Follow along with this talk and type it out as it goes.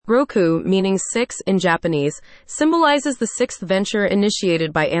Roku, meaning six in Japanese, symbolizes the sixth venture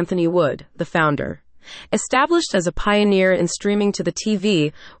initiated by Anthony Wood, the founder. Established as a pioneer in streaming to the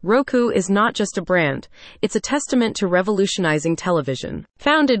TV, Roku is not just a brand, it's a testament to revolutionizing television.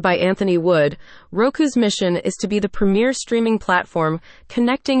 Founded by Anthony Wood, Roku's mission is to be the premier streaming platform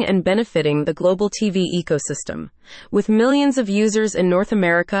connecting and benefiting the global TV ecosystem. With millions of users in North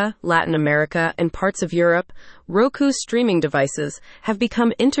America, Latin America, and parts of Europe, Roku's streaming devices have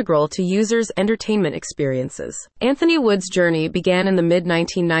become integral to users' entertainment experiences. Anthony Wood's journey began in the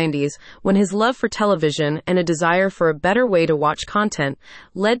mid-1990s when his love for television and a desire for a better way to watch content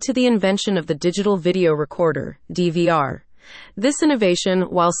led to the invention of the digital video recorder, DVR. This innovation,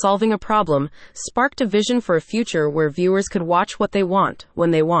 while solving a problem, sparked a vision for a future where viewers could watch what they want,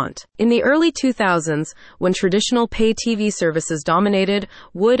 when they want. In the early 2000s, when traditional pay TV services dominated,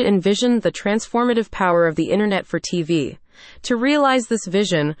 Wood envisioned the transformative power of the internet for TV. To realize this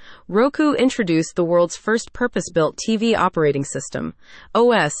vision, Roku introduced the world's first purpose-built TV operating system,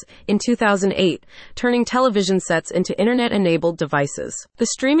 OS, in 2008, turning television sets into internet-enabled devices. The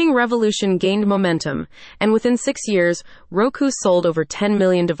streaming revolution gained momentum, and within 6 years, Roku sold over 10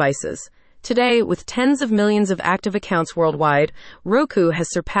 million devices. Today, with tens of millions of active accounts worldwide, Roku has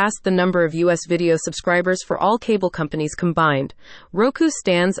surpassed the number of U.S. video subscribers for all cable companies combined. Roku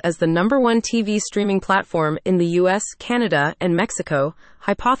stands as the #1 TV streaming platform in the U.S., Canada, and Mexico,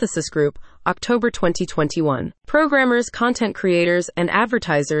 Hypothesis Group, October 2021. Programmers, content creators, and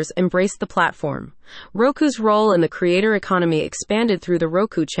advertisers embraced the platform. Roku's role in the creator economy expanded through the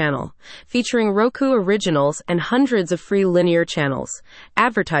Roku channel, featuring Roku originals and hundreds of free linear channels.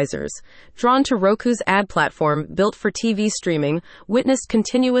 Advertisers, drawn to Roku's ad platform built for TV streaming, witnessed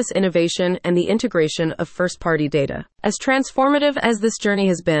continuous innovation and the integration of first-party data. As transformative as this journey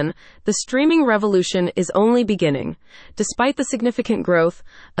has been, the streaming revolution is only beginning. Despite the significant growth,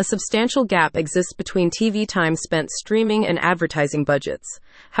 a substantial gap exists between TV time spent streaming and advertising budgets.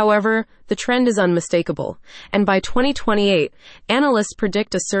 However, the trend is unmistakable, and by 2028, analysts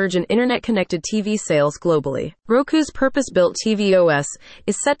predict a surge in internet-connected TV sales globally. Roku's purpose-built TV OS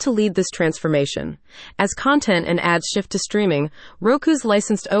is set to lead this transformation. As content and ads shift to streaming, Roku's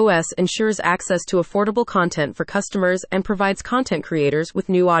licensed OS ensures access to affordable content for customers and provides content creators with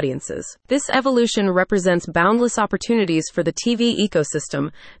new audiences. This evolution represents boundless opportunities for the TV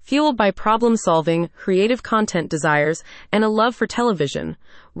ecosystem, fueled by problem-solving, creative content desires, and a love for television.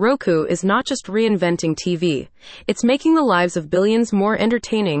 Roku is not just reinventing TV. It's making the lives of billions more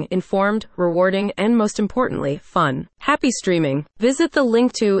entertaining, informed, rewarding, and most importantly, fun. Happy streaming. Visit the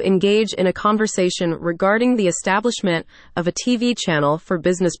link to engage in a conversation regarding the establishment of a TV channel for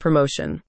business promotion.